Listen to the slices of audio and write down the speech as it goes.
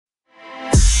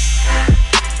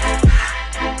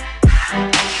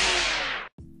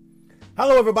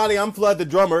Hello, everybody. I'm Flood the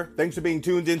Drummer. Thanks for being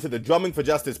tuned into the Drumming for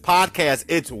Justice podcast.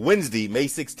 It's Wednesday, May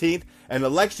 16th, and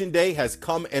Election Day has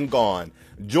come and gone.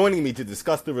 Joining me to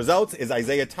discuss the results is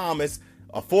Isaiah Thomas,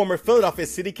 a former Philadelphia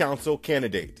City Council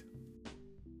candidate.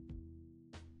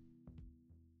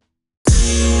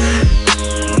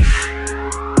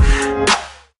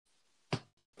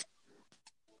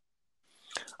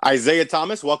 Isaiah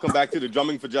Thomas, welcome back to the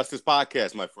Drumming for Justice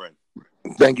podcast, my friend.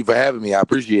 Thank you for having me. I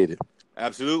appreciate it.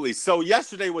 Absolutely. So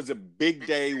yesterday was a big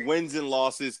day, wins and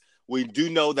losses. We do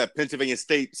know that Pennsylvania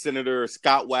State Senator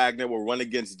Scott Wagner will run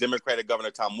against Democratic Governor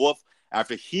Tom Wolf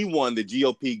after he won the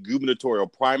GOP gubernatorial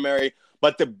primary.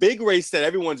 But the big race that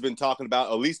everyone's been talking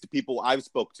about, at least the people I've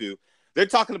spoke to, they're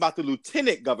talking about the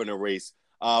lieutenant governor race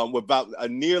with about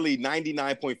nearly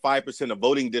 99.5% of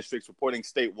voting districts reporting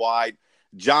statewide.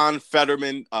 John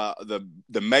Fetterman,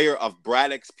 the mayor of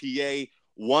Braddock's, PA,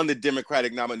 won the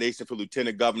Democratic nomination for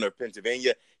lieutenant governor of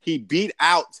Pennsylvania. He beat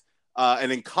out an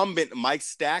incumbent, Mike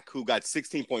Stack, who got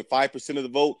 16.5% of the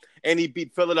vote, and he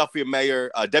beat Philadelphia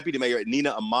mayor, deputy mayor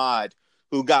Nina Ahmad,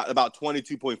 who got about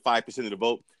 22.5% of the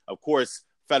vote. Of course,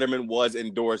 Fetterman was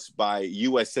endorsed by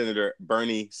U.S. Senator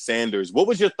Bernie Sanders. What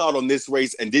was your thought on this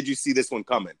race, and did you see this one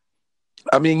coming?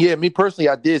 I mean, yeah, me personally,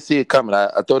 I did see it coming.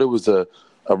 I thought it was a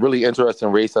really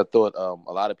interesting race. I thought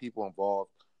a lot of people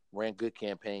involved ran good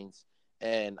campaigns.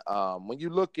 And when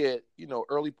you look at,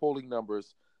 early polling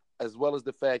numbers, as well as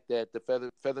the fact that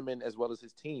the Featherman, as well as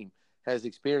his team, has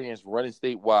experience running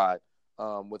statewide,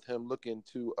 with him looking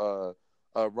to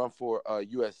run for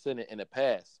U.S. Senate in the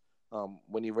past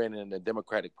when he ran in the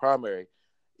Democratic primary,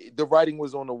 the writing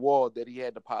was on the wall that he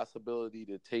had the possibility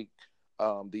to take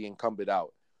the incumbent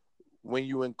out. When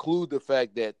you include the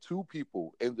fact that two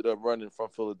people ended up running from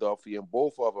Philadelphia and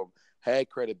both of them had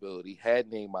credibility, had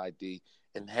name ID,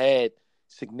 and had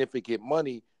significant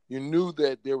money, you knew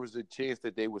that there was a chance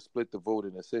that they would split the vote,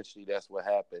 and essentially that's what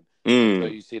happened. So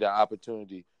you see the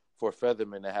opportunity for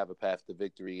Featherman to have a path to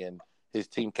victory, and his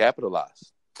team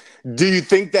capitalized. Do you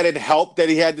think that it helped that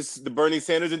he had the Bernie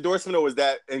Sanders endorsement, or was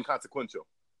that inconsequential?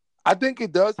 I think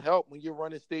it does help when you're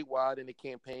running statewide in a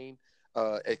campaign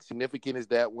as significant as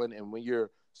that one, and when you're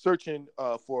searching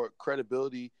for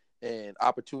credibility and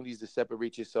opportunities to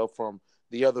separate yourself from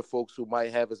the other folks who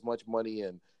might have as much money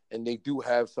and they do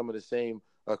have some of the same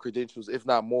credentials, if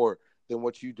not more, than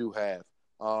what you do have.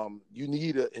 You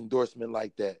need an endorsement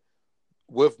like that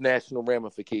with national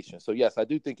ramifications. So, yes, I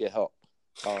do think it helped.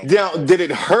 Now, did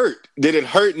it hurt? Did it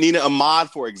hurt Nina Ahmad,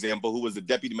 for example, who was the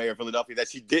deputy mayor of Philadelphia, that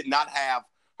she did not have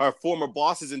her former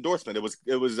boss's endorsement?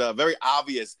 It was very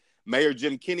obvious. Mayor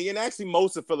Jim Kenney and actually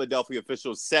most of Philadelphia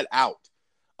officials set out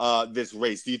this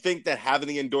race. Do you think that having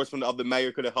the endorsement of the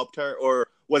mayor could have helped her, or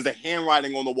was the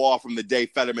handwriting on the wall from the day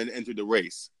Fetterman entered the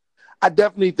race? I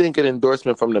definitely think an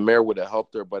endorsement from the mayor would have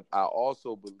helped her, but I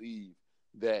also believe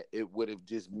that it would have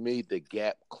just made the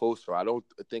gap closer. I don't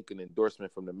think an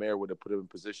endorsement from the mayor would have put her in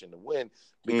position to win,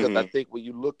 because I think when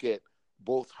you look at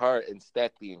both her and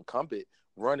Stack, the incumbent,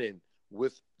 running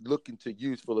with looking to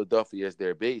use Philadelphia as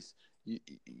their base,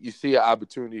 you see an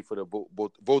opportunity for the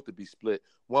both to be split.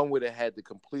 One would have had to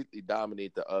completely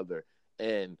dominate the other,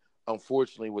 and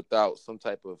unfortunately, without some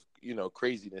type of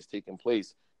craziness taking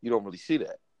place, you don't really see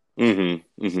that.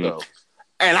 So,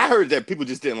 and I heard that people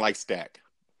just didn't like Stack.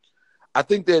 I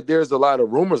think that there's a lot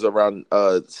of rumors around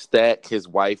Stack, his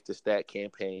wife, the Stack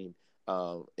campaign,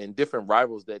 and different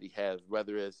rivals that he has,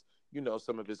 whether it's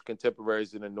some of his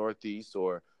contemporaries in the Northeast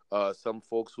or some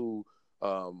folks who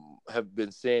have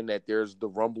been saying that there's the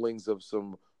rumblings of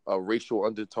some racial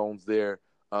undertones there.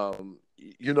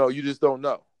 You just don't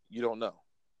know. You don't know.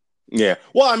 Yeah.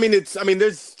 Well,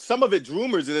 there's some of it's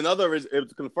rumors, and then other it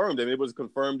was confirmed. I mean, it was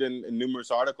confirmed in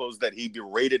numerous articles that he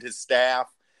berated his staff.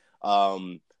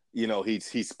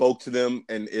 He spoke to them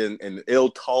in ill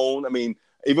tone. I mean,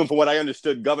 even from what I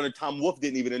understood, Governor Tom Wolf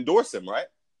didn't even endorse him, right?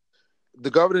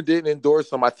 The governor didn't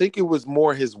endorse him. I think it was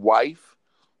more his wife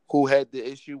who had the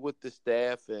issue with the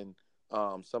staff and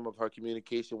some of her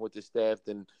communication with the staff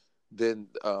than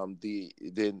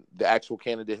the actual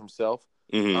candidate himself.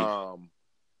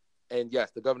 And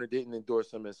yes, the governor didn't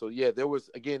endorse him, and so there was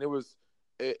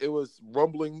it was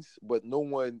rumblings, but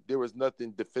there was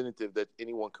nothing definitive that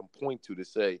anyone can point to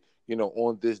say,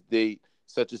 on this date,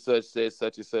 such and such said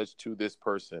such and such to this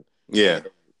person. Yeah.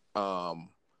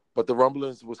 But the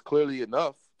rumblings was clearly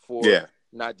enough for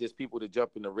not just people to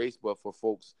jump in the race, but for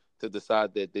folks to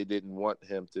decide that they didn't want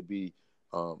him to be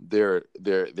their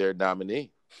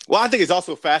nominee. Well, I think it's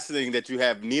also fascinating that you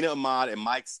have Nina Ahmad and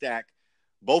Mike Stack,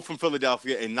 both from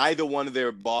Philadelphia, and neither one of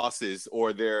their bosses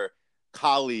or their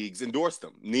colleagues endorsed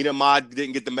them. Nina Ahmad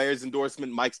didn't get the mayor's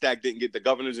endorsement. Mike Stack didn't get the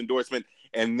governor's endorsement.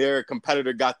 and their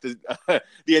competitor got the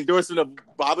the endorsement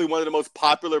of probably one of the most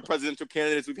popular presidential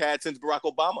candidates we've had since Barack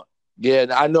Obama. Yeah,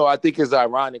 I know. I think it's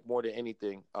ironic more than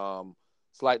anything.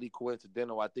 Slightly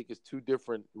coincidental. I think it's two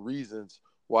different reasons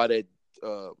why that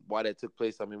took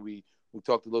place. I mean, we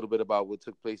talked a little bit about what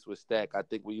took place with Stack. I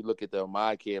think when you look at the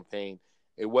Ahmad campaign,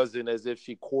 it wasn't as if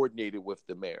she coordinated with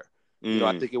the mayor. You know,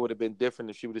 I think it would have been different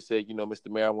if she would have said, you know,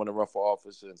 Mr. Mayor, I want to run for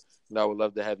office, and you know, I would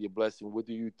love to have your blessing. What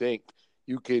do you think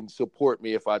you can support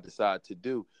me if I decide to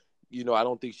do? You know, I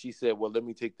don't think she said, well, let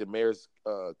me take the mayor's,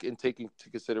 in taking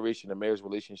into consideration the mayor's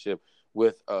relationship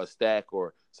with Stack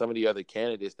or some of the other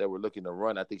candidates that were looking to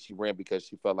run. I think she ran because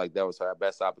she felt like that was her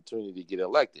best opportunity to get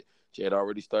elected. She had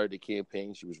already started the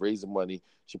campaign. She was raising money.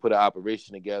 She put an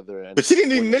operation together. But she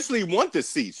didn't initially want the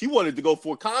seat. She wanted to go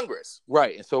for Congress.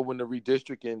 Right. And so when the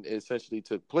redistricting essentially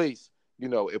took place, you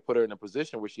know, it put her in a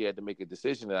position where she had to make a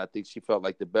decision. And I think she felt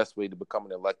like the best way to become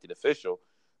an elected official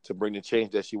to bring the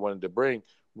change that she wanted to bring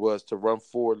was to run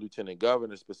for lieutenant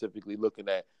governor, specifically looking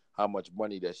at how much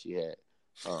money that she had.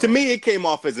 To me, it came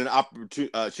off as an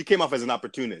she came off as an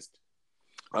opportunist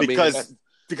because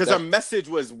her message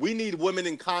was, we need women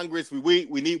in Congress. We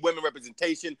need women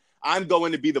representation. I'm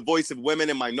going to be the voice of women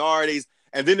and minorities.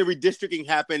 And then the redistricting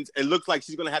happens. It looks like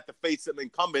she's going to have to face some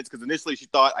incumbents because initially she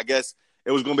thought, I guess,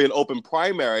 it was going to be an open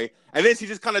primary. And then she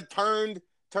just kind of turned,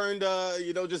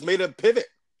 just made a pivot.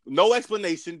 No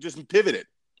explanation, just pivoted.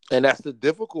 And that's the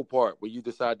difficult part when you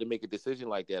decide to make a decision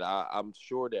like that. I'm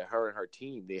sure that her and her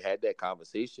team, they had that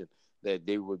conversation that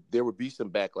there would be some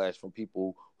backlash from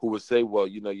people who would say, well,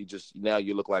 you know,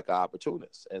 you look like an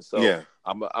opportunist. And so yeah.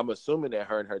 I'm assuming that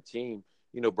her and her team,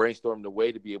 you know, brainstormed a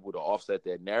way to be able to offset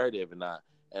that narrative,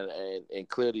 and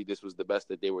clearly this was the best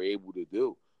that they were able to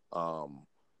do.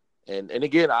 And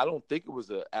again, I don't think it was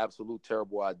an absolute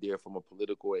terrible idea from a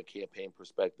political and campaign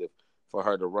perspective for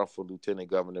her to run for lieutenant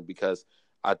governor, because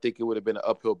I think it would have been an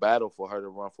uphill battle for her to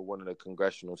run for one of the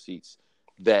congressional seats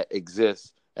that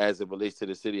exists as it relates to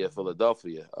the city of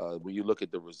Philadelphia. When you look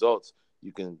at the results,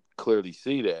 you can clearly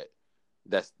see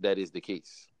that is the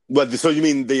case. But so you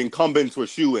mean the incumbents were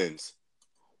shoe-ins?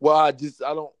 Well, I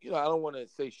don't want to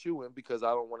say shoe-in because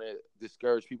I don't want to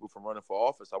discourage people from running for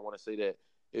office. I want to say that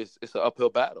it's an uphill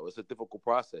battle. It's a difficult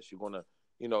process. You're going to,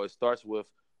 you know, it starts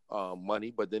with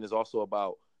money, but then it's also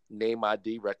about name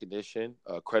ID recognition,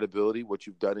 credibility, what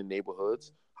you've done in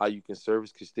neighborhoods, how you can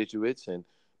service constituents. And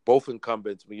both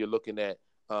incumbents, when you're looking at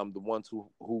the ones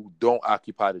who don't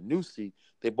occupy the new seat,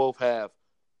 they both have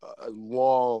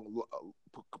long,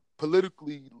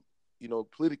 politically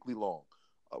long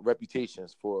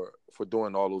reputations for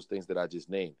doing all those things that I just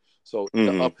named. So it's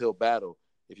an uphill battle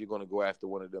if you're going to go after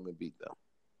one of them and beat them.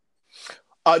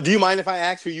 Do you mind if I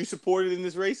ask who you supported in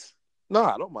this race? No,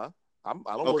 I don't mind. I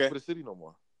don't work for the city no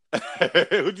more.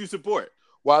 Who'd you support?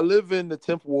 Well, I live in the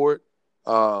 10th Ward,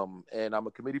 and I'm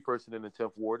a committee person in the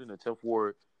 10th Ward, and the 10th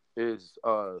Ward is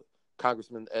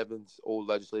Congressman Evans' old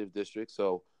legislative district.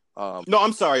 So, no,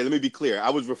 I'm sorry. Let me be clear.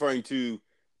 I was referring to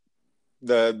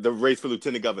the race for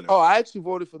lieutenant governor. Oh, I actually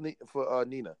voted for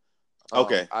Nina.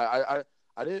 Okay. I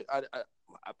didn't.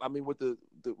 I mean, with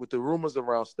the rumors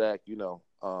around Stack, you know,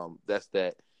 that's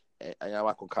that. And I'm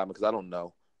not gonna comment because I don't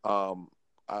know.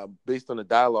 Based on the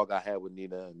dialogue I had with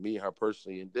Nina and me and her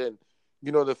personally, and then,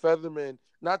 you know, the Featherman,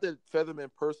 not that Featherman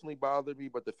personally bothered me,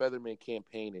 but the Featherman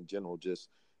campaign in general, just,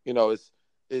 you know,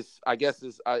 I guess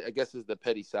it's the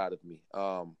petty side of me.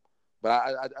 But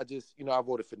I just, you know, I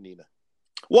voted for Nina.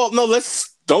 Well, no,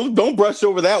 don't brush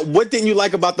over that. What didn't you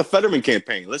like about the Fetterman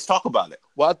campaign? Let's talk about it.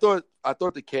 Well, I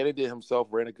thought the candidate himself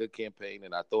ran a good campaign,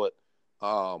 and I thought,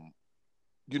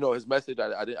 you know, his message.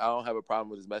 I don't have a problem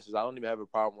with his message. I don't even have a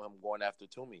problem with him going after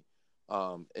Toomey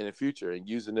in the future and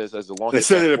using this as a launch.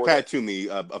 Senator Pat Toomey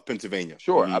of Pennsylvania.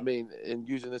 Sure, I mean, and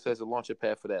using this as a launching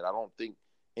pad for that. I don't think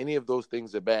any of those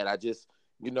things are bad. I just,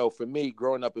 you know, for me,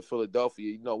 growing up in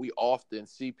Philadelphia, you know, we often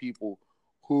see people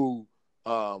who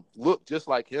look just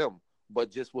like him, but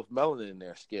just with melanin in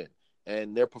their skin,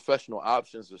 and their professional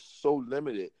options are so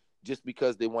limited just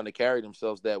because they want to carry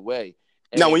themselves that way.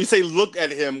 And now, when you say look at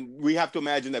him, we have to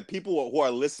imagine that people who are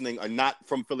listening are not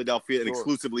from Philadelphia and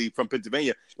exclusively from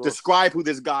Pennsylvania. Sure. Describe who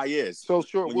this guy is. So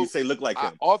sure, when you say look like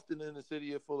him. Often in the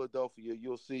city of Philadelphia,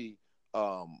 you'll see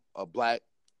a black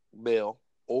male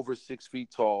over 6 feet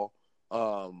tall,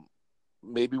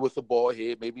 maybe with a bald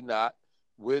head, maybe not,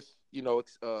 with, you know,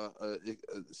 a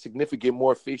significant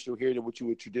more facial hair than what you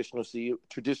would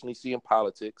traditionally see in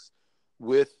politics,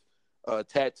 with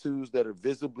tattoos that are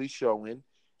visibly showing,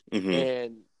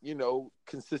 and, you know,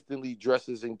 consistently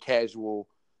dresses in casual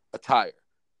attire.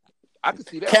 I can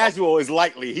see that. Casual is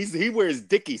likely. He wears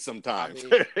Dickies sometimes.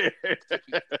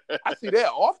 I see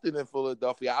that often in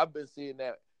Philadelphia. I've been seeing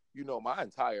that, my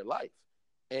entire life.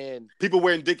 And people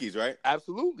wearing Dickies, right?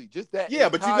 Absolutely. Just that. Yeah,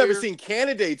 but you've never seen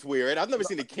candidates wear it. I've never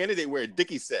seen a candidate wear a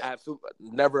Dickies set. Absolutely.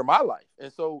 Never in my life.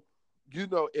 And so,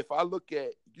 if I look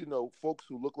at, folks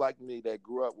who look like me that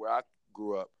grew up where I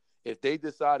grew up, if they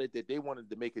decided that they wanted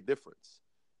to make a difference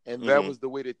and that was the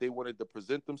way that they wanted to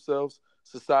present themselves,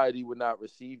 society would not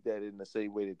receive that in the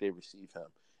same way that they receive him.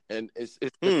 And it's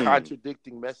the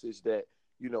contradicting message that,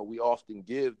 we often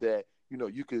give that,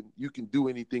 you can do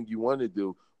anything you want to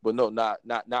do, but no, not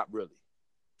really.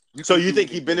 So you think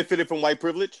he benefited from white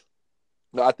privilege?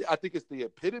 No, I think it's the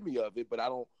epitome of it, but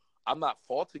I'm not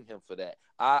faulting him for that.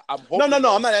 I'm hoping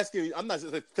no. I'm not asking you. I'm not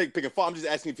just picking fault. I'm just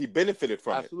asking if he benefited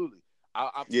from it. Absolutely.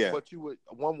 But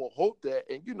one will hope that,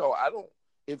 and I don't.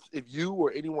 If you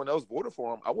or anyone else voted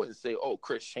for him, I wouldn't say, "Oh,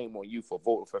 Chris, shame on you for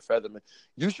voting for Featherman."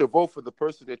 You should vote for the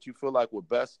person that you feel like would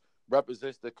best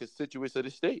represents the constituents of the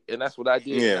state, and that's what I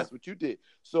did. And that's what you did.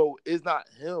 So it's not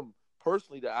him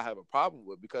personally that I have a problem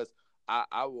with, because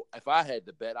if I had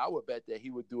to bet, I would bet that he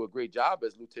would do a great job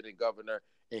as lieutenant governor,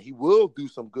 and he will do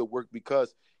some good work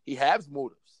because he has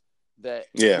motives that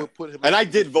will put him. And I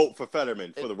did vote for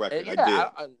Fetterman, for the record. I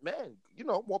did. Man,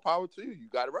 more power to you. You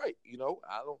got it right.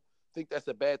 I don't think that's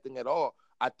a bad thing at all.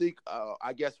 I think,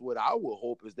 I guess what I will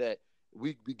hope is that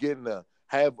we begin to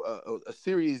have a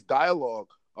serious dialogue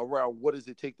around what does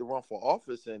it take to run for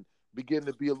office, and begin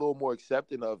to be a little more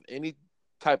accepting of any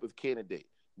type of candidate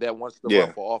that wants to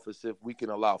run for office, if we can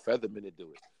allow Featherman to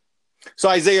do it. So,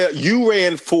 Isaiah, you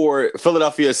ran for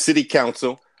Philadelphia City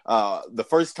Council. The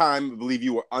first time, I believe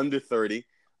you were under 30,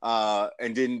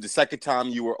 and then the second time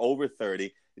you were over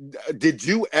 30. Did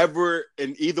you ever,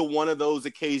 in either one of those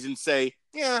occasions, say,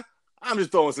 "Yeah, I'm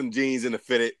just throwing some jeans in the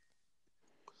fitted"?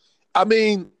 I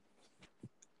mean,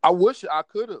 I wish I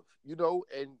could have,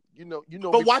 and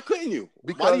But why couldn't you?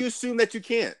 Why do you assume that you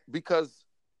can't? Because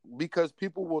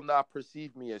people will not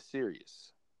perceive me as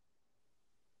serious.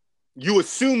 You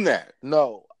assume that?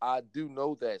 No, I do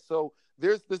know that. So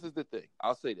this is the thing.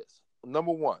 I'll say this.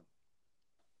 Number one,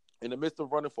 in the midst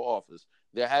of running for office,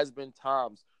 there has been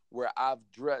times where I've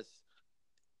dressed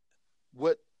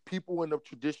what people in the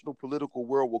traditional political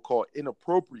world will call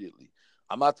inappropriately.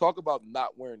 I'm not talking about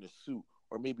not wearing a suit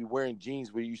or maybe wearing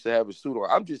jeans where you used to have a suit,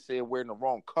 or I'm just saying wearing the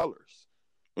wrong colors.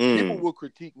 People will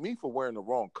critique me for wearing the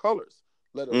wrong colors,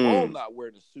 let alone not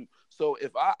wearing a suit. So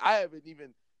if I haven't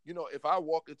even, if I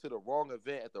walk into the wrong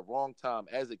event at the wrong time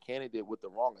as a candidate with the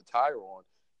wrong attire on,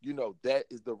 that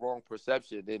is the wrong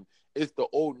perception. And it's the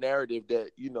old narrative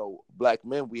that, black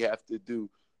men, we have to do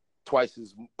twice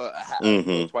as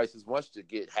much to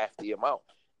get half the amount.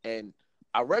 And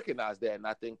I recognize that, and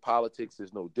I think politics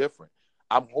is no different.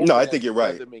 I'm hoping I think you're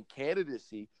right. Featherman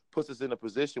candidacy puts us in a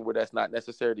position where that's not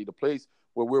necessarily the place,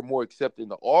 where we're more accepting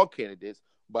to all candidates.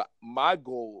 But my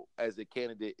goal as a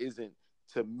candidate isn't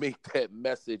to make that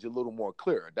message a little more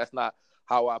clear. That's not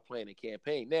how I plan a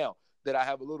campaign. Now that I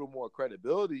have a little more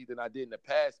credibility than I did in the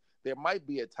past, there might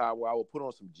be a time where I will put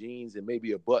on some jeans and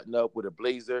maybe a button up with a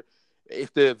blazer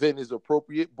if the event is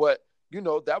appropriate. But,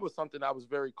 that was something I was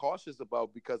very cautious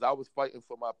about, because I was fighting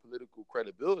for my political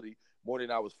credibility more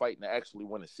than I was fighting to actually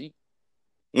win a seat.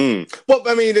 Well,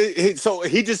 I mean, so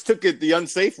he just took it the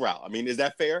unsafe route. I mean, is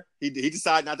that fair? He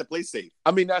decided not to play safe.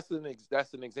 I mean, that's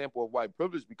an example of white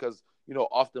privilege, because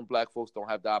often black folks don't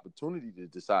have the opportunity to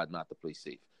decide not to play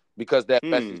safe, because that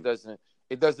message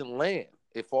doesn't land.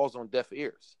 It falls on deaf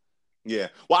ears. Yeah.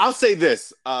 Well, I'll say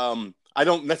this. I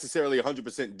don't necessarily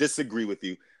 100% disagree with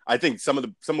you. I think some of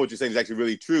what you're saying is actually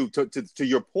really true. To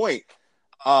your point,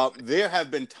 there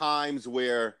have been times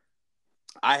where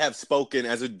I have spoken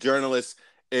as a journalist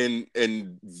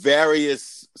in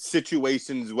various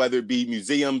situations, whether it be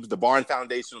museums, the Barn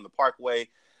Foundation on the Parkway.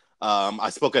 I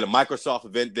spoke at a Microsoft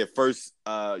event, their first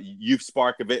Youth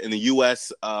Spark event in the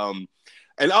U.S., and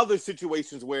other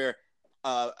situations where,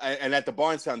 and at the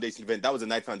Barnes Foundation event, that was a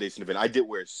Knight Foundation event, I did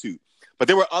wear a suit. But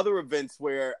there were other events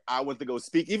where I went to go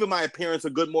speak. Even my appearance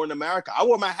of Good Morning America, I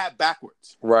wore my hat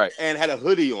backwards, right, and had a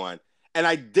hoodie on. And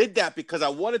I did that because I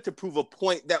wanted to prove a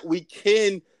point that we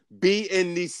can be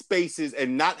in these spaces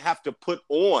and not have to put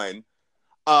on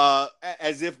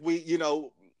as if we,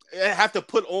 have to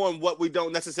put on what we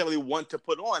don't necessarily want to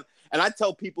put on. And I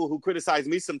tell people who criticize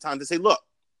me sometimes, to say, look,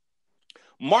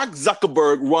 Mark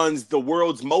Zuckerberg runs the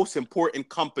world's most important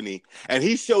company, and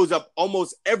he shows up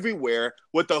almost everywhere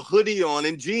with a hoodie on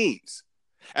and jeans.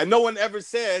 And no one ever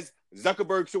says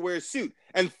Zuckerberg should wear a suit.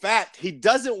 In fact, he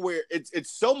doesn't wear it's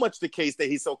so much the case that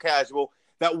he's so casual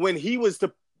that when he was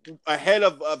ahead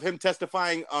of him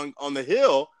testifying on the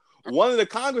Hill, one of the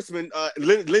congressmen,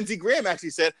 Lindsey Graham,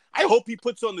 actually said, "I hope he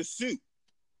puts on the suit."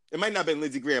 It might not have been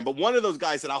Lindsey Graham, but one of those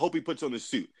guys said, "I hope he puts on the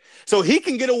suit," so he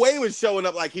can get away with showing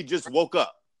up like he just woke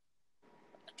up.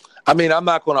 I mean, I'm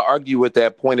not going to argue with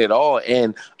that point at all.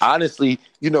 And honestly,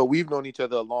 we've known each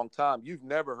other a long time. You've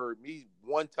never heard me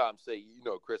one time say,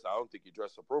 Chris, I don't think you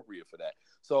dress appropriate for that.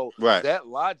 So that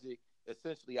logic,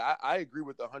 essentially, I agree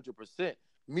with 100%.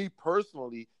 Me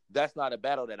personally, that's not a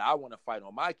battle that I want to fight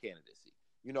on my candidacy.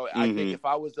 I think if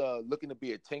I was looking to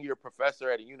be a tenured professor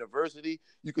at a university,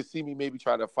 you could see me maybe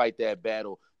try to fight that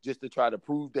battle just to try to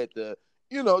prove that the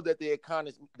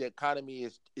economy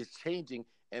is changing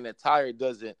and attire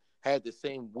doesn't have the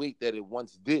same weight that it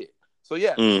once did. So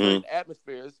yeah, certain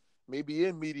atmospheres, maybe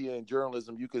in media and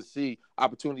journalism, you could see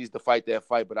opportunities to fight that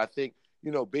fight. But I think,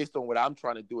 based on what I'm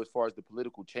trying to do as far as the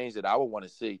political change that I would want to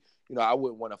see, I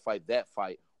wouldn't want to fight that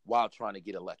fight while trying to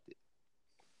get elected.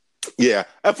 Yeah.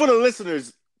 And for the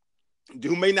listeners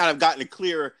who may not have gotten a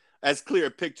clear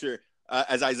picture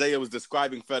as Isaiah was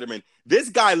describing Fetterman, this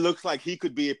guy looks like he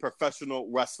could be a professional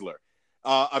wrestler.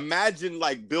 Imagine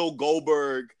like Bill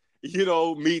Goldberg,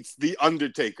 meets The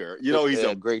Undertaker. He's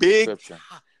a great big, description.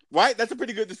 Right? That's a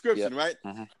pretty good description, right?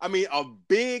 Mm-hmm. I mean, a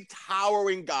big,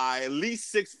 towering guy, at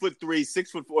least 6'3",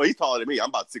 6'4". He's taller than me. I'm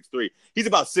about 6'3". He's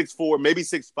about 6'4", maybe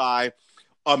 6'5".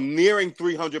 Nearing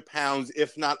 300 pounds,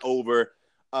 if not over.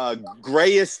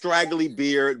 Grayish, straggly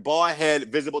beard, bald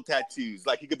head, visible tattoos.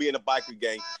 Like he could be in a biker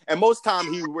gang. And most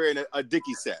time he was wearing a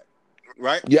Dickie set,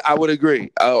 right? Yeah, I would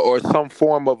agree. Or some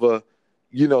form of a,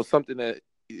 something that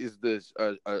is this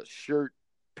a shirt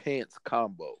pants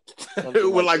combo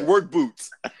with like work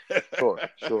boots. Sure.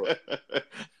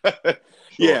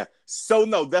 Yeah. So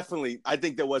no, definitely. I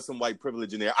think there was some white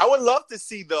privilege in there. I would love to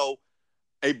see though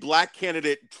a black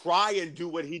candidate try and do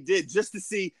what he did just to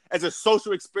see as a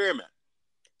social experiment,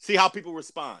 see how people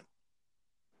respond.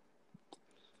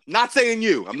 Not saying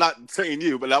you. I'm not saying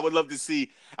you, but I would love to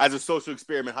see as a social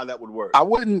experiment how that would work. I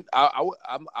wouldn't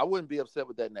be upset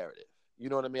with that narrative. You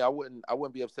know what I mean? I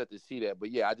wouldn't be upset to see that. But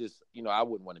yeah, I just, I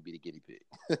wouldn't want to be the guinea pig.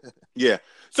 Yeah.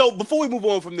 So before we move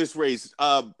on from this race,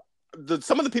 some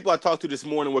of the people I talked to this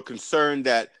morning were concerned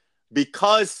that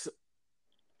because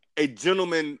a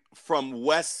gentleman from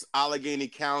West Allegheny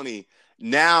County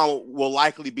now will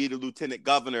likely be the lieutenant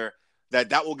governor,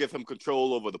 that will give him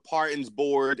control over the pardons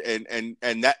board and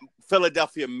that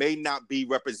Philadelphia may not be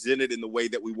represented in the way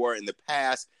that we were in the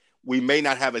past. We may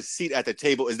not have a seat at the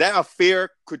table. Is that a fair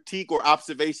critique or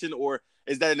observation, or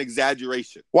is that an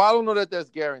exaggeration? Well, I don't know that that's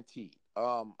guaranteed.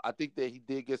 I think that he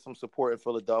did get some support in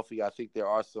Philadelphia. I think there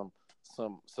are some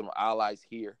allies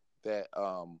here that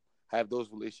have those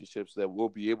relationships that will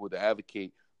be able to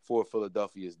advocate for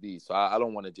Philadelphia's needs. So I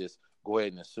don't want to just go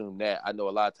ahead and assume that. I know a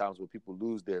lot of times when people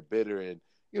lose, they're bitter, and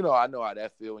I know how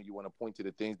that feels, and you want to point to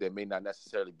the things that may not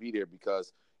necessarily be there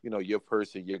because your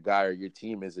person, your guy, or your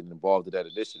team isn't involved in that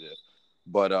initiative.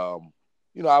 But I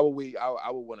would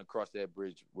want to cross that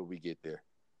bridge when we get there.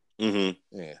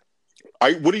 Mm-hmm. Yeah.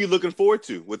 What are you looking forward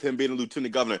to with him being a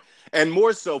lieutenant governor? And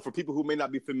more so for people who may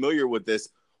not be familiar with this,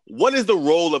 what is the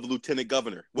role of a lieutenant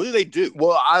governor? What do they do?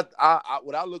 Well,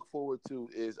 what I look forward to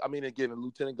is, again, the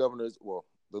lieutenant governor is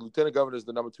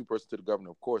the number 2 person to the governor,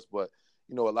 of course, but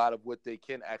a lot of what they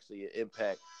can actually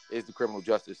impact is the criminal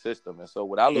justice system. And so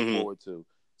what I look forward to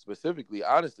specifically,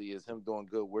 honestly, is him doing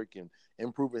good work and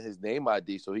improving his name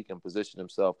ID so he can position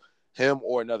himself, him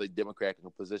or another Democrat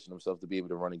can position himself to be able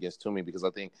to run against Toomey, because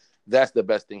I think that's the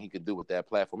best thing he could do with that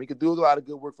platform. He could do a lot of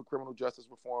good work for criminal justice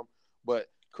reform, but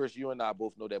Chris, you and I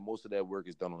both know that most of that work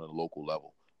is done on a local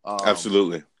level.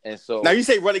 Absolutely. And so now you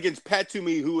say run against Pat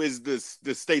Toomey, who is the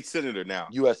state senator now.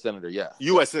 U.S. Senator, yeah.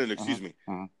 U.S. Senator, excuse me.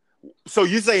 So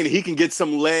you're saying he can get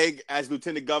some leg as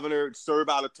lieutenant governor, serve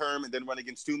out a term, and then run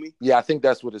against Toomey? Yeah, I think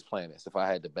that's what his plan is. If I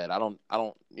had to bet, I don't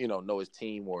know his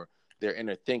team or their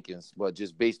inner thinkings, but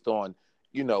just based on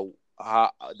how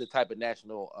the type of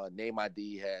national name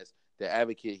ID he has, the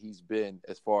advocate he's been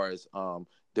as far as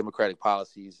democratic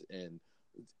policies and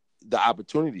the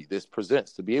opportunity this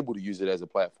presents to be able to use it as a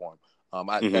platform.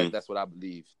 That's what I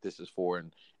believe this is for,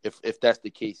 and if that's the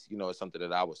case, it's something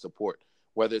that I would support.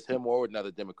 Whether it's him or another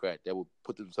Democrat that will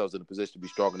put themselves in a position to be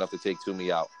strong enough to take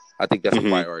Toomey out, I think that's a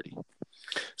priority.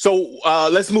 So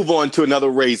let's move on to another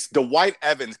race. Dwight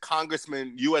Evans,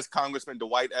 U.S. Congressman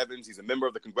Dwight Evans, he's a member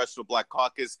of the Congressional Black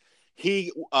Caucus.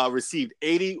 He received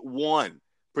 81%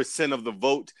 of the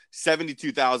vote,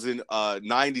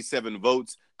 72,097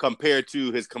 votes, compared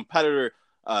to his competitor,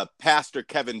 Pastor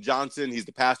Kevin Johnson. He's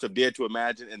the pastor of Dare to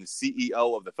Imagine and the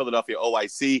CEO of the Philadelphia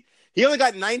OIC. He only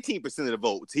got 19% of the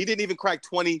votes. He didn't even crack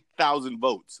 20,000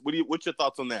 votes. What's your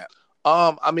thoughts on that?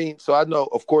 I mean, so I know,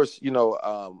 of course,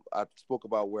 I spoke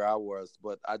about where I was,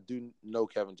 but I do know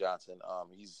Kevin Johnson.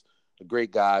 He's a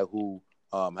great guy who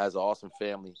has an awesome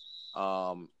family.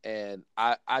 And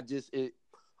I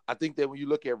think that when you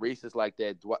look at races like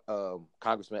that,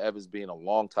 Congressman Evans being a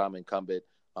longtime incumbent,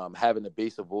 having a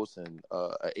base of votes in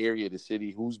an area of the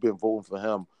city who's been voting for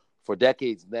him for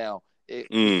decades now,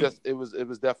 it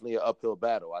was definitely an uphill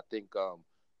battle. I think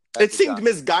It Pastor seemed Johnson.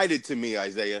 misguided to me,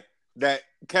 Isaiah, that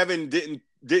Kevin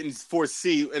didn't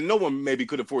foresee, and no one maybe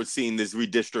could have foreseen this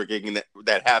redistricting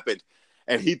that happened.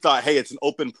 And he thought, hey, it's an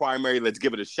open primary, let's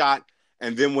give it a shot.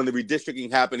 And then when the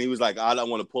redistricting happened, he was like, I don't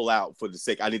want to pull out for the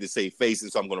sake. I need to save face,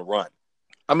 and so I'm going to run.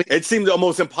 I mean, It seemed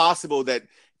almost impossible that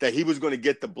he was going to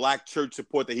get the black church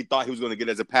support that he thought he was going to get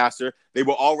as a pastor. They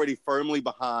were already firmly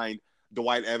behind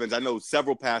Dwight Evans. I know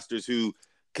several pastors who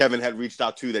Kevin had reached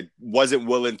out to that wasn't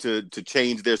willing to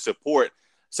change their support.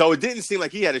 So it didn't seem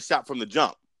like he had a shot from the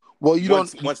jump. well, you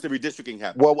once don't. once the redistricting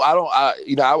happened. Well, I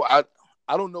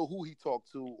don't know who he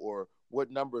talked to or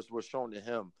what numbers were shown to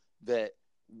him that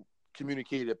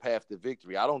communicated a path to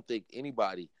victory. I don't think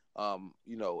anybody,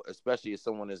 especially as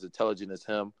someone as intelligent as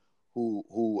him,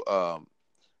 who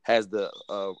has the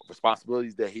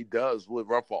responsibilities that he does, would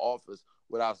run for office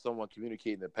without someone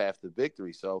communicating the path to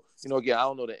victory. So, again, I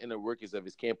don't know the inner workings of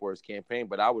his camp or his campaign,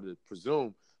 but I would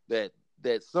presume that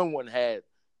someone had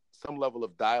some level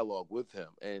of dialogue with him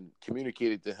and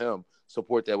communicated to him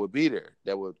support that would be there,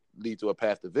 that would lead to a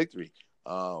path to victory.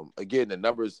 Again, the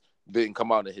numbers didn't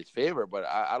come out in his favor, but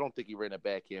I don't think he ran a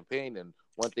bad campaign. And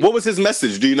one thing, what was his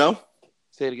message? Do you know?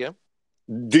 Say it again.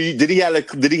 Did he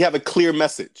have a clear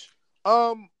message?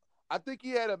 I think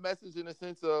he had a message in the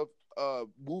sense of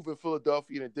moving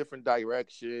Philadelphia in a different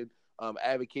direction,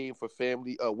 advocating for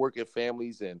working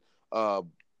families, and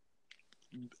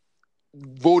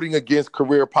voting against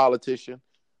career politician.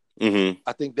 Mm-hmm.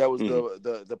 I think that was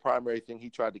the primary thing he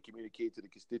tried to communicate to the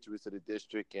constituents of the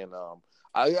district. And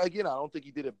I don't think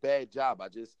he did a bad job.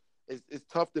 It's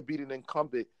tough to beat an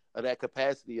incumbent of that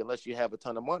capacity unless you have a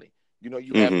ton of money. You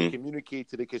have to communicate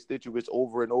to the constituents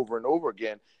over and over and over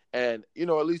again. And,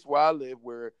 at least where I live,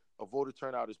 where a voter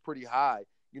turnout is pretty high,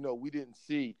 we didn't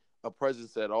see a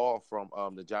presence at all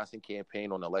from the Johnson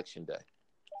campaign on election day.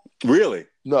 Really?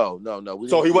 No.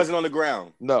 So he wasn't on the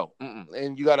ground? No.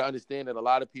 And you got to understand that a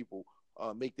lot of people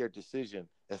make their decision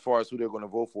as far as who they're going to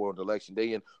vote for on election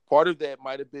day. And part of that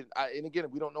might have been, and again,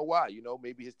 we don't know why.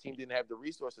 Maybe his team didn't have the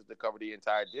resources to cover the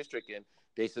entire district, and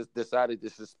they just decided to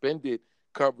suspend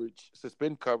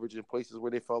coverage in places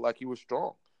where they felt like he was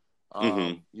strong.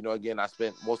 Again, I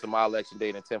spent most of my election day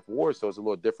in the 10th ward, so it's a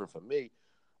little different for me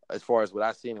as far as what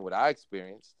I seen and what I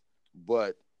experienced.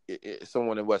 But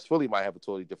someone in West Philly might have a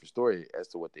totally different story as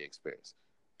to what they experienced.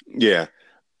 Yeah.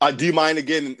 Do you mind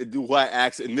again? Do I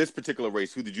ask in this particular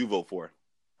race? Who did you vote for?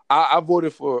 I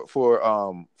voted for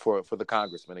the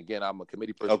congressman. Again, I'm a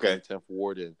committee person in the 10th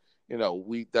ward, and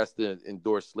that's the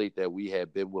endorsed slate that we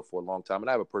had been with for a long time, and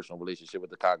I have a personal relationship with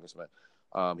the congressman.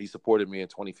 He supported me in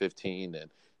 2015, and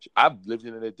I've lived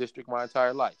in the district my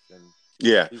entire life. And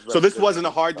yeah, so this wasn't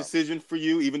a hard decision for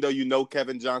you, even though you know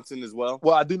Kevin Johnson as well.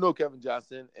 Well, I do know Kevin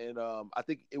Johnson, and I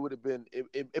think it would have been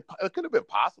it could have been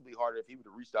possibly harder if he would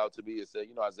have reached out to me and said,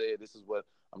 Isaiah, this is what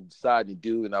I'm deciding to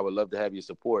do, and I would love to have your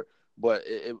support. But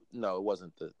it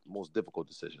wasn't the most difficult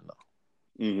decision,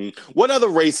 though. Mm-hmm. What other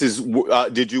races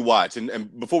did you watch?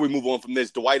 And before we move on from this,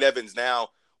 Dwight Evans now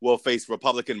will face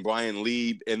Republican Brian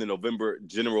Lee in the November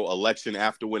general election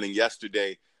after winning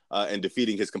yesterday and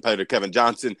defeating his competitor, Kevin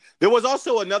Johnson. There was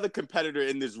also another competitor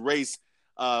in this race,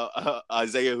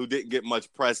 Isaiah, who didn't get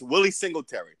much press, Willie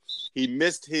Singletary. He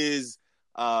missed his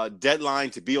deadline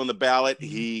to be on the ballot.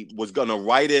 He was going to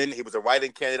write in. He was a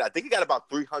write-in candidate. I think he got about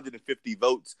 350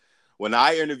 votes. When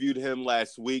I interviewed him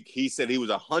last week, he said he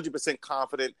was 100%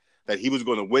 confident that he was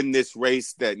going to win this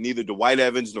race, that neither Dwight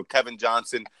Evans nor Kevin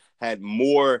Johnson had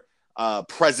more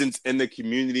presence in the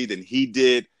community than he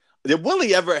did. Did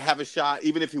Willie ever have a shot,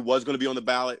 even if he was going to be on the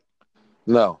ballot?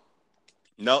 No.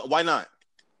 No? Why not?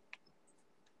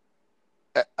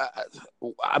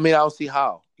 I mean, I don't see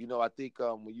how. I think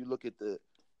when you look at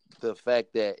the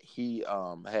fact that he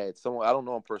had someone, I don't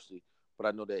know him personally, but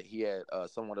I know that he had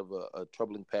somewhat of a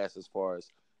troubling past as far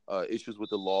as issues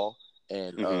with the law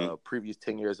and previous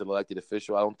tenure as an elected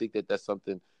official. I don't think that that's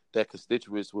something that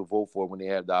constituents will vote for when they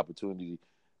have the opportunity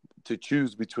to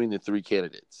choose between the three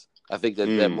candidates. I think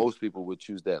that most people would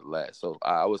choose that last. So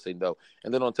I would say no.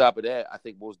 And then on top of that, I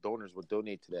think most donors would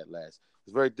donate to that last.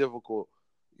 It's very difficult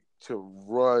to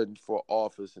run for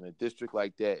office in a district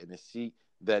like that, in a seat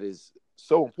that is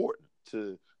so important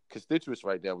to constituents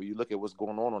right now. When you look at what's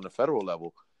going on the federal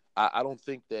level, I don't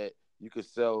think that you could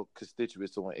sell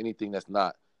constituents on anything that's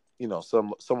not,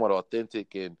 somewhat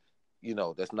authentic and,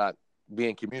 that's not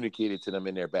being communicated to them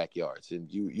in their backyards. And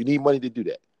you need money to do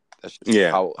that. That's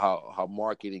just how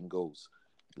marketing goes,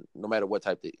 no matter what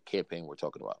type of campaign we're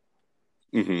talking about.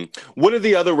 Mm-hmm. What are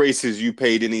the other races you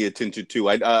paid any attention to?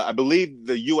 I believe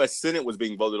the U.S. Senate was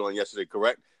being voted on yesterday,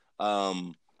 correct?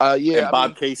 And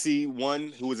Bob Casey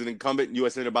won, who was an incumbent.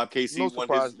 U.S. Senator Bob Casey won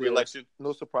his re-election.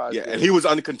 No surprise. Yeah, and he was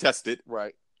uncontested.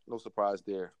 Right. No surprise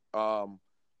there.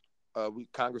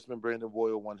 Congressman Brendan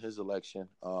Boyle won his election.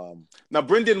 Now,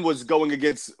 Brendan was going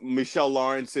against Michelle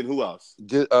Lawrence and who else?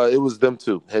 It was them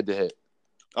two, head to head.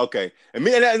 Okay. And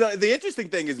the interesting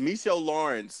thing is Michelle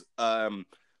Lawrence,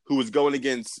 who was going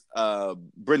against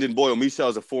Brendan Boyle. Michelle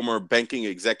is a former banking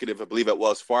executive, I believe, at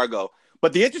Wells Fargo.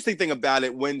 But the interesting thing about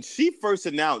it, when she first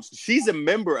announced, she's a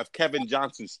member of Kevin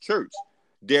Johnson's church,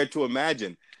 Dare to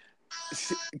Imagine.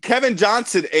 Kevin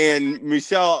Johnson and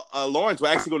Michelle Lawrence were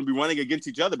actually going to be running against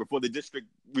each other before the district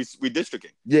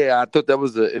redistricting. Yeah, I thought that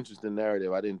was an interesting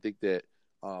narrative. I didn't think that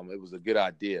it was a good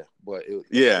idea, but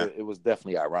it was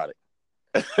definitely ironic.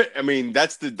 I mean,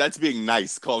 that's being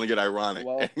nice, calling it ironic.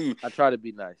 Well, I try to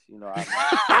be nice,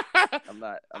 I'm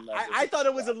not. I thought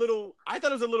it was a little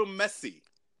messy.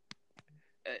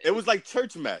 It was like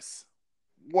church mess.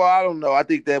 Well, I don't know. I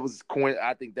think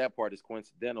that part is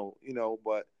coincidental,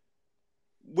 but.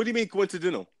 What do you mean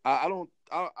coincidental? I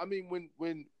mean,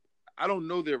 when I don't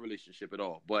know their relationship at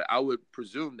all, but I would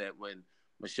presume that when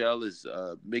Michelle is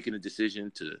making a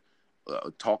decision to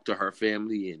talk to her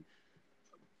family and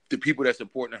the people that's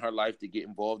important in her life to get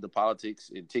involved in politics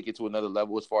and take it to another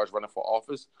level as far as running for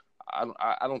office,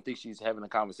 I don't think she's having a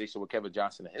conversation with Kevin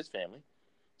Johnson and his family.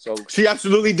 So she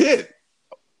absolutely did.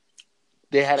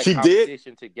 They had a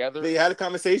conversation together. They had a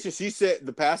conversation. She said,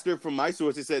 the pastor from my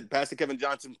sources said Pastor Kevin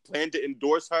Johnson planned to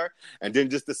endorse her and then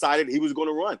just decided he was going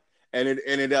to run. And it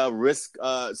risked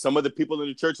some of the people in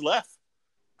the church left.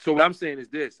 So what I'm saying is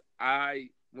this.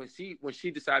 When she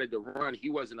decided to run, he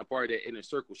wasn't a part of that inner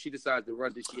circle. She decided to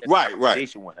run. She had a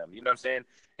conversation with him. You know what I'm saying?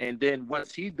 And then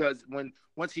once he gets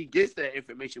that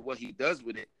information, what he does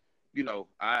with it,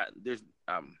 there's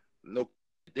no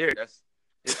there. That's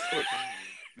it's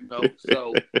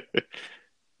so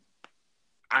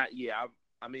I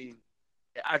mean,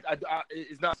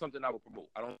 it's not something I would promote.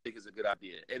 I don't think it's a good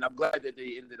idea, and I'm glad that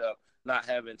they ended up not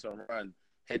having to run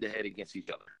head to head against each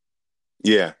other.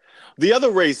 Yeah, the other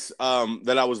race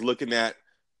that I was looking at,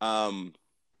 and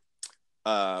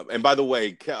by the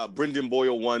way, Brendan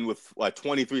Boyle won with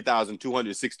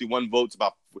 23,261 votes,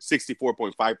 about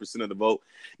 64.5% of the vote.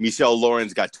 Michelle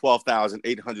Lawrence got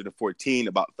 12,814,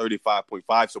 about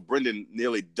 35.5%. So Brendan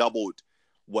nearly doubled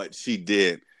what she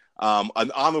did. An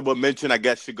honorable mention, I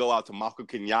guess, should go out to Malcolm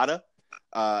Kenyatta.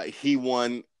 He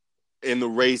won in the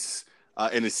race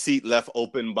in a seat left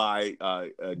open by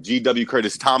G.W.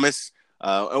 Curtis Thomas.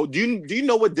 Do you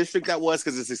know what district that was?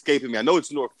 Because it's escaping me. I know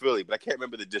it's North Philly, but I can't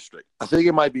remember the district. I think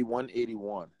it might be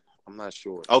 181. I'm not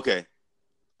sure. Okay.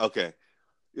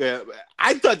 Yeah,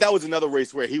 I thought that was another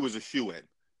race where he was a shoo-in.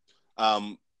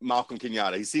 Malcolm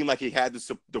Kenyatta. He seemed like he had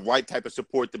the right type of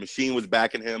support. The machine was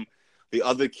backing him. The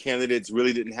other candidates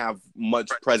really didn't have much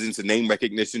presence and name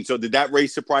recognition. So did that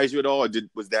race surprise you at all, or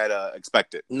was that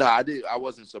expected? No, I did. I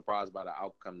wasn't surprised by the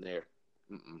outcome there.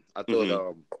 I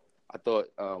thought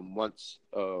once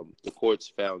the courts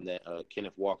found that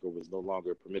Kenneth Walker was no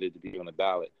longer permitted to be on the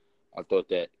ballot, I thought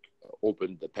that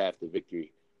opened the path to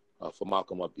victory for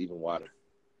Malcolm up even wider.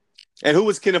 And who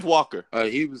was Kenneth Walker?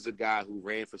 He was a guy who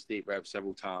ran for state rep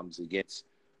several times against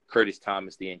Curtis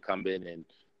Thomas, the incumbent, and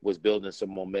was building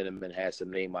some momentum and had some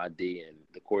name ID. And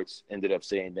the courts ended up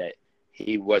saying that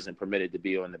he wasn't permitted to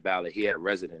be on the ballot. He had a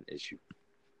resident issue.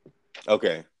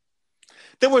 Okay.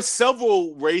 There were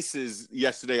several races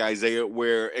yesterday, Isaiah,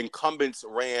 where incumbents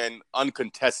ran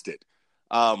uncontested.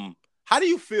 How do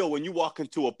you feel when you walk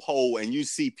into a poll and you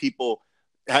see people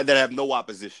that have no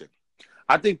opposition?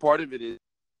 I think part of it is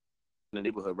the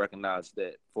neighborhood recognize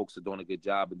that folks are doing a good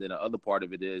job. And then the other part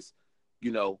of it is,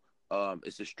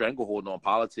 it's a stranglehold on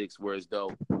politics, whereas though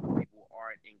people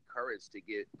aren't encouraged to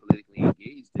get politically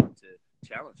engaged and to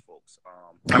challenge folks.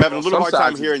 I'm having a little hard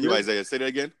time hearing you, Isaiah. Say that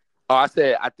again. Oh, I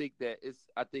said I think it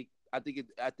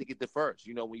differs.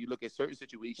 When you look at certain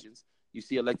situations, you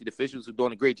see elected officials who are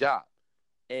doing a great job,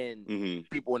 and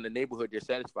people in the neighborhood, they're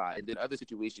satisfied. And then other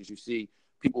situations, you see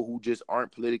people who just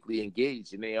aren't politically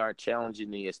engaged and they aren't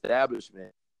challenging the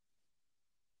establishment.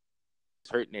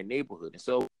 It's hurting their neighborhood, and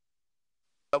so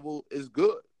level is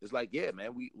good. It's like, yeah,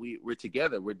 man, we're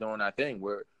together. We're doing our thing.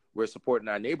 We're supporting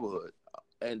our neighborhood.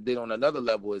 and then on another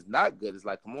level is not good. It's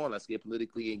like, come on, let's get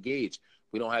politically engaged.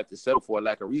 We don't have to settle for a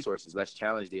lack of resources. Let's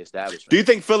challenge the establishment. Do you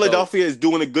think Philadelphia is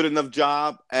doing a good enough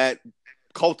job at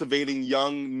cultivating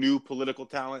young, new political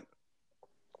talent?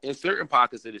 In certain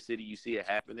pockets of the city, you see it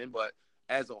happening, but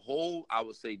as a whole, I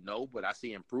would say no, but I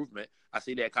see improvement. I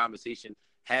see that conversation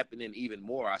happening even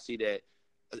more. I see that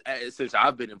since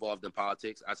I've been involved in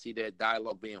politics, I see that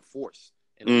dialogue being forced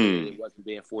in a way that it wasn't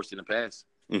being forced in the past.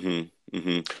 Mm-hmm.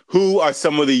 Mm-hmm. Who are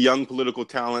some of the young political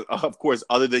talent, of course,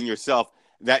 other than yourself,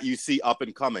 that you see up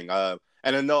and coming? And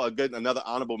I know another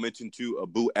honorable mention to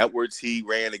Boo Edwards. He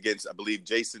ran against, I believe,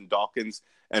 Jason Dawkins,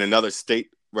 and another state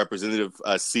representative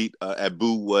seat at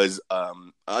Boo was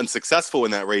unsuccessful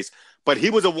in that race. But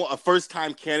he was a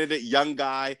first-time candidate, young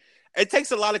guy. It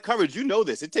takes a lot of courage. You know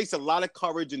this. It takes a lot of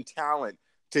courage and talent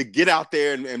to get out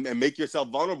there and make yourself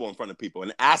vulnerable in front of people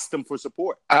and ask them for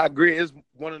support. I agree. It's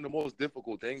one of the most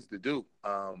difficult things to do,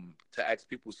 to ask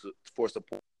people for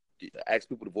support, ask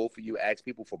people to vote for you, ask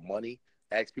people for money,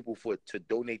 ask people to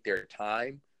donate their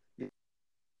time.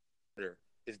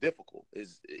 It's difficult.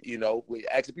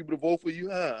 Asking people to vote for you,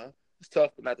 it's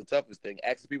tough, but not the toughest thing.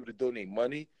 Asking people to donate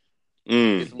money,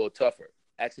 it's a little tougher.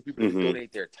 Asking people to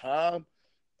donate their time,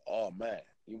 oh man,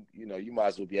 you might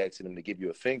as well be asking them to give you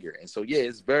a finger. And so, yeah,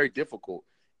 it's very difficult,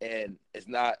 and it's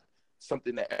not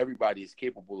something that everybody is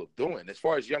capable of doing. As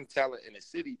far as young talent in the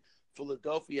city,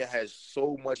 Philadelphia has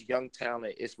so much young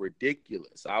talent, it's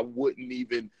ridiculous. I wouldn't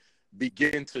even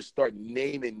begin to start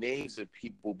naming names of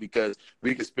people because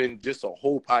we could spend just a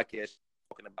whole podcast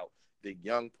talking about the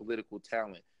young political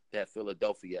talent that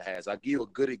Philadelphia has. I'll give you a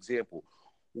good example.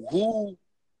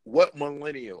 What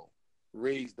millennial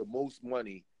raised the most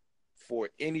money for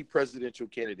any presidential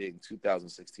candidate in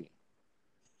 2016?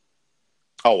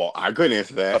 Oh, well, I couldn't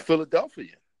answer that. A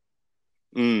Philadelphian.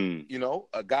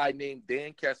 A guy named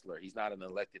Dan Kessler. He's not an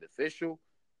elected official.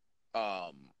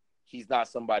 He's not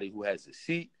somebody who has a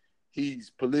seat. He's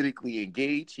politically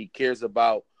engaged. He cares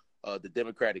about the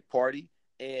Democratic Party.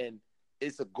 And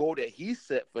it's a goal that he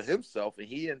set for himself. And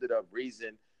he ended up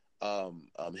raising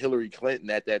Hillary Clinton,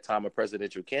 at that time a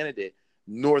presidential candidate,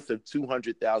 north of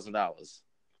 $200,000.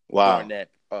 Wow.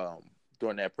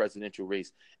 During that presidential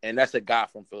race. And that's a guy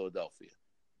from Philadelphia.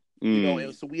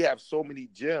 And so we have so many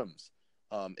gems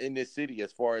in this city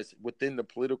as far as within the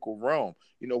political realm.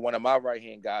 One of my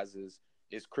right-hand guys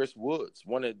is Chris Woods.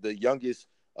 One of the youngest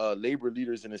labor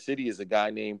leaders in the city is a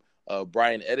guy named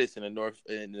Brian Edison in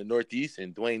the Northeast,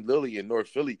 and Dwayne Lilly in North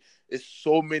Philly. It's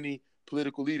so many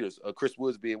political leaders. Chris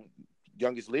Woods being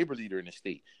youngest labor leader in the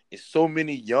state. It's so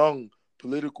many young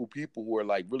political people who are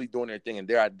like really doing their thing, and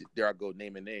there I go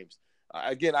naming names.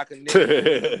 Again, I can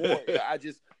name more. I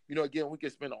just, again, we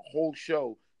could spend a whole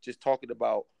show just talking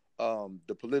about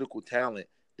the political talent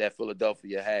that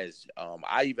Philadelphia has.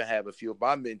 I even have a few of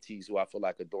my mentees who I feel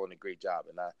like are doing a great job,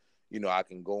 and I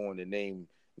can go on and name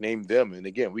them. And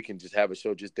again, we can just have a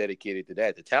show just dedicated to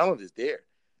that. The talent is there.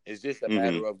 It's just a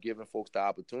matter of giving folks the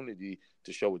opportunity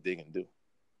to show what they can do.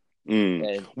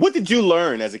 And what did you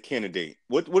learn as a candidate?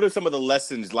 What are some of the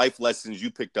life lessons you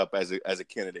picked up as a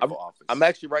candidate for office? I'm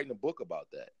actually writing a book about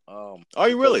that. Are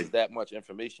you really? That much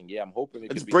information? Yeah, I'm hoping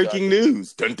it's breaking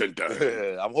news. Dun, dun, dun.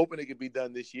 I'm hoping it could be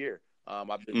done this year. I've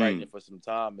been writing it for some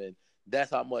time, and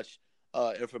that's how much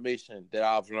information that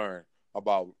I've learned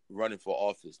about running for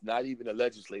office. Not even the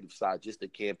legislative side, just the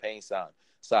campaign side.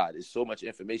 There's so much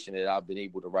information that I've been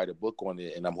able to write a book on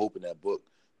it, and I'm hoping that book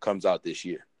comes out this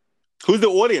year. Who's the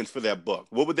audience for that book?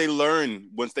 What would they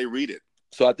learn once they read it?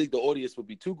 So I think the audience would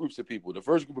be two groups of people. The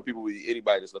first group of people would be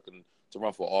anybody that's looking to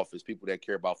run for office, people that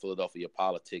care about Philadelphia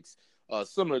politics,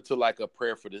 similar to like a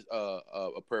prayer for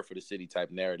the city type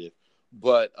narrative.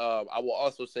 But I will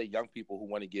also say young people who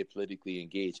want to get politically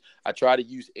engaged. I try to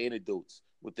use anecdotes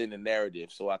within the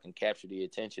narrative so I can capture the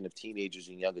attention of teenagers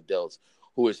and young adults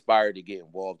who aspire to get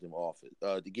involved in office,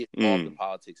 to get involved in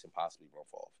politics and possibly run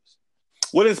for office.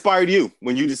 What inspired you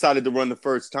when you decided to run the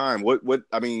first time?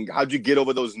 How'd you get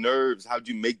over those nerves? How'd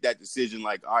you make that decision?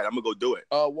 Like, all right, I'm gonna go do it.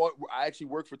 I actually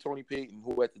worked for Tony Payton,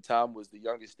 who at the time was the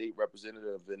youngest state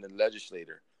representative in the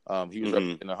legislature. He was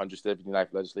representing the 179th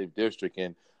legislative district,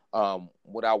 and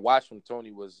what I watched from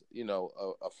Tony was,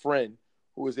 a friend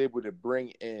who was able to bring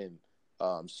in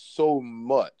so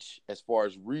much as far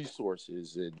as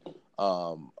resources and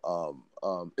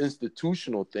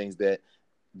institutional things that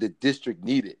the district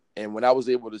needed. And when I was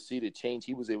able to see the change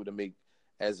he was able to make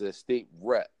as a state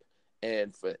rep,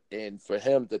 and for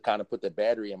him to kind of put the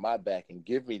battery in my back and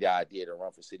give me the idea to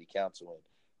run for city council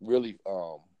and really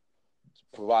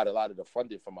provide a lot of the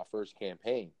funding for my first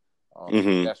campaign,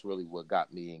 that's really what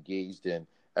got me engaged. And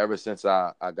ever since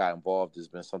I got involved, it's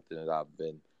been something that I've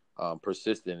been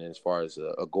persistent as far as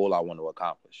a goal I want to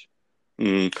accomplish.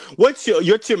 What's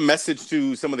your message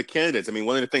to some of the candidates? I mean,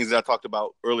 one of the things that I talked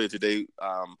about earlier today,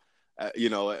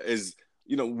 is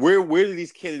where do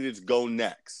these candidates go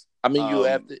next? I mean, you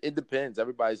have to. It depends.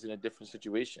 Everybody's in a different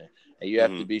situation, and you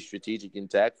have to be strategic and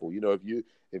tactful.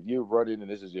 If you're running and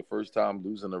this is your first time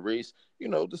losing a race,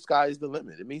 the sky is the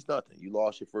limit. It means nothing. You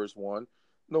lost your first one.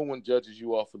 No one judges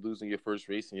you off for losing your first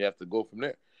race, and you have to go from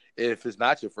there. If it's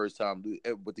not your first time,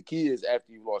 but the key is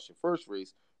after you lost your first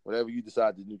race, whatever you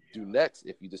decide to do next,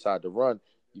 if you decide to run,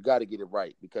 you got to get it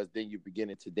right, because then you're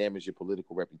beginning to damage your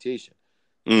political reputation.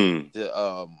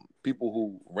 The people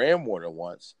who ran more than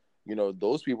once,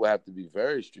 those people have to be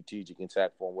very strategic and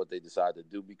tactful in what they decide to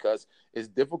do, because it's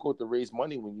difficult to raise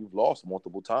money when you've lost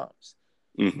multiple times.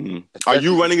 Are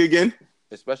you running again?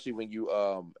 Especially when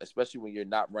you're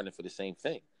not running for the same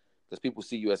thing, because people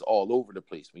see you as all over the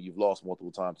place when you've lost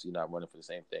multiple times. You're not running for the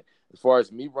same thing. As far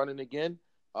as me running again,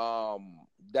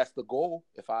 that's the goal.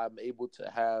 If I'm able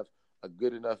to have a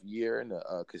good enough year and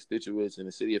the constituents in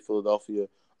the city of Philadelphia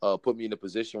put me in a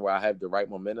position where I have the right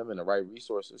momentum and the right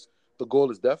resources, the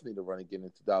goal is definitely to run again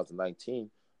in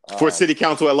 2019. For city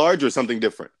council at large or something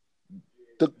different?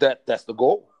 That's the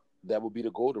goal. That would be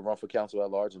the goal, to run for council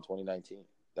at large in 2019.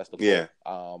 That's the goal. Yeah.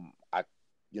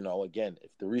 Again,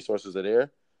 if the resources are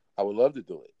there, I would love to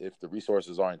do it. If the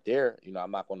resources aren't there,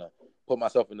 I'm not going to put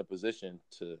myself in a position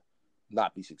to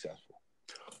not be successful.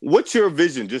 What's your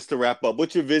vision, just to wrap up?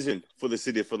 What's your vision for the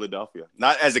city of Philadelphia?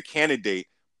 Not as a candidate,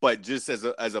 but just as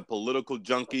a political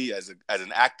junkie, as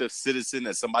an active citizen,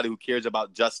 as somebody who cares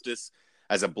about justice,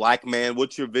 as a Black man.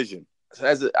 What's your vision?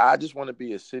 I just want to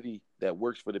be a city that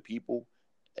works for the people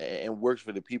and works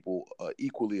for the people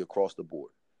equally across the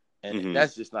board. And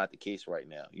that's just not the case right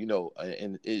now.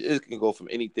 And it can go from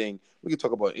anything. We can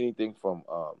talk about anything from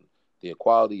the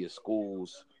equality of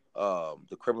schools,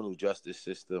 the criminal justice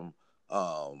system,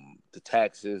 the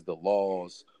taxes, the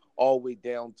laws, all the way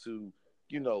down to,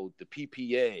 the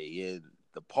PPA and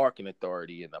the parking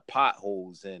authority and the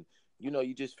potholes. And,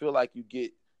 you just feel like you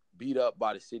get beat up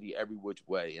by the city every which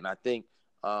way. And I think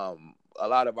a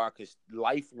lot of our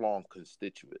lifelong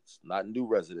constituents, not new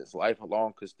residents,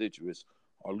 lifelong constituents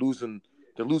are losing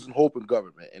hope in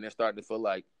government. And they're starting to feel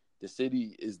like the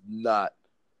city is not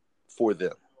for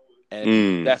them.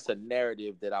 And that's a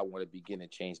narrative that I want to begin to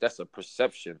change. That's a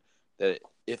perception that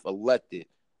if elected,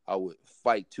 I would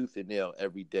fight tooth and nail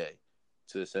every day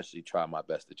to essentially try my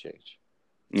best to change.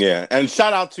 Yeah, and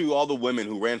shout out to all the women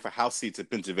who ran for House seats in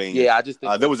Pennsylvania. Yeah, I just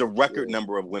think there was a record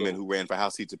number of women who ran for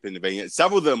House seats in Pennsylvania.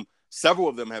 Several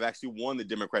of them have actually won the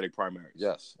Democratic primaries.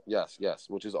 Yes,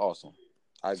 which is awesome.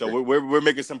 So we're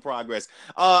making some progress.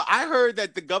 I heard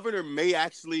that the governor may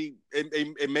actually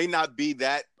it may not be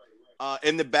that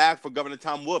in the bag for Governor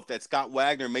Tom Wolf, that Scott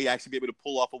Wagner may actually be able to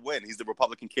pull off a win. He's the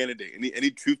Republican candidate.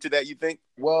 Any truth to that, you think?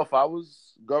 Well, if I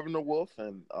was Governor Wolf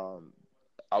and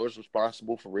I was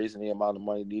responsible for raising the amount of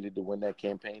money needed to win that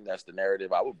campaign, that's the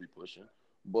narrative I would be pushing.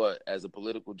 But as a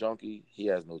political junkie, he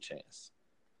has no chance.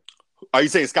 Are you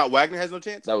saying Scott Wagner has no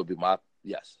chance? That would be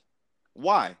yes.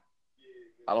 Why?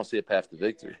 I don't see a path to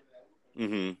victory.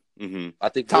 I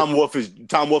think Tom Wolf has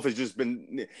just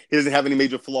been. He doesn't have any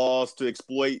major flaws to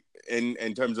exploit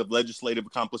in terms of legislative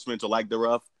accomplishments or lack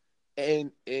thereof.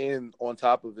 And on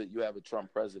top of it, you have a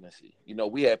Trump presidency.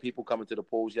 We had people coming to the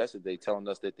polls yesterday telling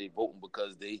us that they voting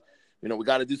because they, we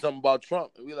got to do something about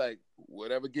Trump. And we like,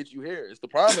 whatever gets you here. It's the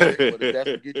primary, but if that's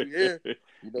what gets you here,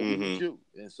 we with you.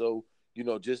 And so,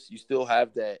 you still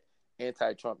have that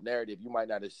anti-Trump narrative. You might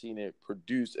not have seen it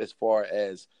produced as far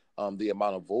as the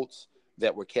amount of votes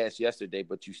that were cast yesterday,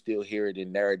 but you still hear it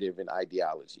in narrative and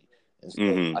ideology. And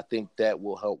so I think that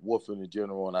will help Wolf in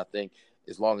general. And I think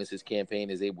as long as his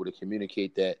campaign is able to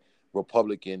communicate that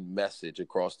Republican message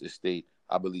across the state,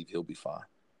 I believe he'll be fine.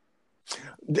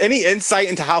 Any insight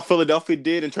into how Philadelphia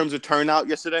did in terms of turnout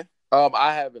yesterday?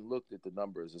 I haven't looked at the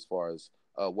numbers as far as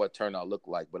what turnout looked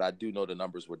like, but I do know the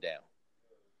numbers were down.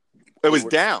 It was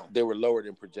down? They were lower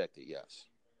than projected, yes.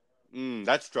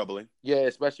 That's troubling. Yeah,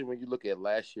 especially when you look at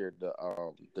last year,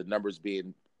 the numbers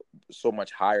being so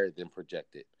much higher than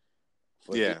projected.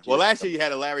 Yeah. Well, last year you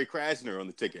had a Larry Krasner on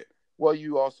the ticket. Well,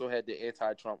 you also had the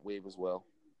anti-Trump wave as well,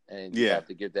 and you have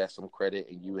to give that some credit.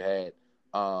 And you had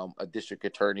a district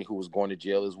attorney who was going to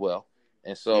jail as well.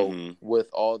 And so with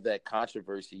all that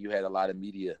controversy, you had a lot of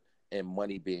media and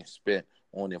money being spent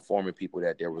on informing people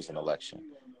that there was an election.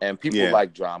 And people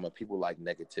like drama, people like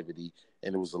negativity,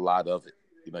 and there was a lot of it.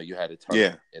 You had a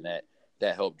turn, and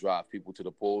that helped drive people to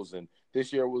the polls. And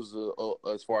this year was,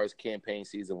 as far as campaign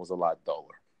season, was a lot duller.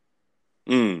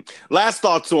 Last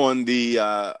thoughts on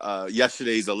the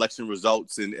yesterday's election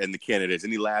results and the candidates.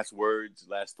 Any last words,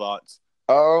 last thoughts?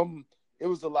 It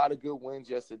was a lot of good wins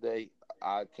yesterday.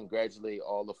 I congratulate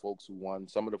all the folks who won.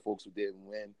 Some of the folks who didn't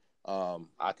win,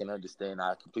 I can understand.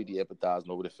 I completely empathize and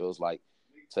know what it feels like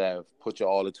to have put you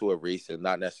all into a race and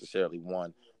not necessarily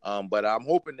won. But I'm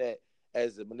hoping that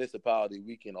as a municipality,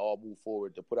 we can all move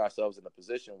forward to put ourselves in a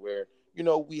position where,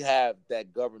 we have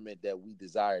that government that we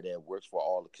desire that works for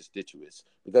all the constituents.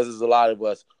 Because there's a lot of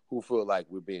us who feel like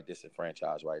we're being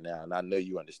disenfranchised right now. And I know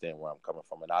you understand where I'm coming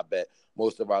from. And I bet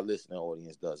most of our listening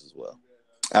audience does as well.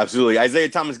 Absolutely. Isaiah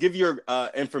Thomas, give your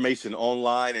information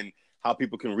online and how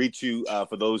people can reach you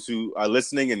for those who are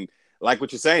listening and like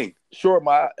what you're saying. Sure.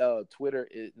 My Twitter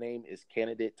name is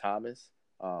Candidate Thomas.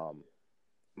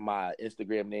 My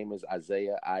Instagram name is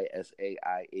Isaiah,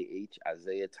 ISAIAH,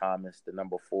 Isaiah Thomas, the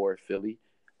number 4, Philly.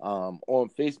 On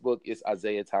Facebook, it's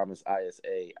Isaiah Thomas,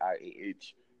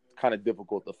 ISAIAH. Kind of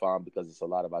difficult to find because it's a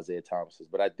lot of Isaiah Thomases.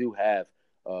 But I do have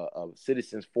a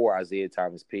Citizens for Isaiah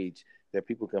Thomas page that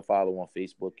people can follow on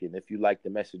Facebook. And if you like the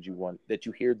message that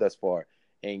you hear thus far,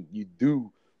 and you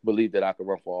do believe that I can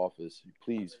run for office,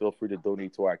 please feel free to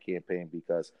donate to our campaign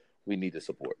because we need the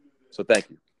support. So thank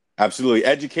you. Absolutely.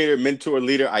 Educator, mentor,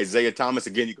 leader, Isaiah Thomas.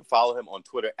 Again, you can follow him on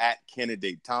Twitter at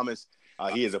Candidate Thomas.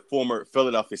 He is a former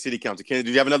Philadelphia City Council candidate.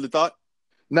 Do you have another thought?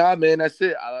 Nah, man, that's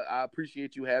it. I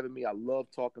appreciate you having me. I love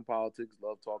talking politics,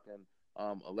 love talking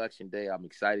election day. I'm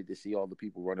excited to see all the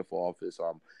people running for office.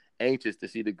 I'm anxious to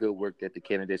see the good work that the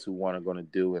candidates who won are going to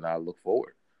do, and I look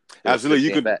forward. Absolutely.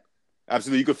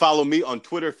 You can follow me on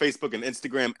Twitter, Facebook, and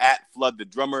Instagram at Flood the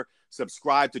Drummer.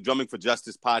 Subscribe to Drumming for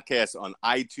Justice podcast on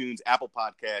iTunes, Apple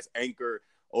Podcasts, Anchor,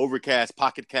 Overcast,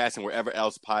 Pocket Cast, and wherever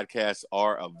else podcasts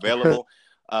are available.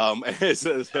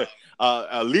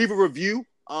 Leave a review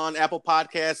on Apple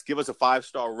Podcasts. Give us a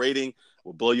 5-star rating.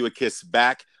 We'll blow you a kiss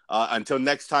back. Until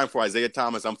next time, for Isaiah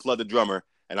Thomas, I'm Flood the Drummer,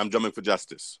 and I'm drumming for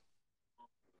justice.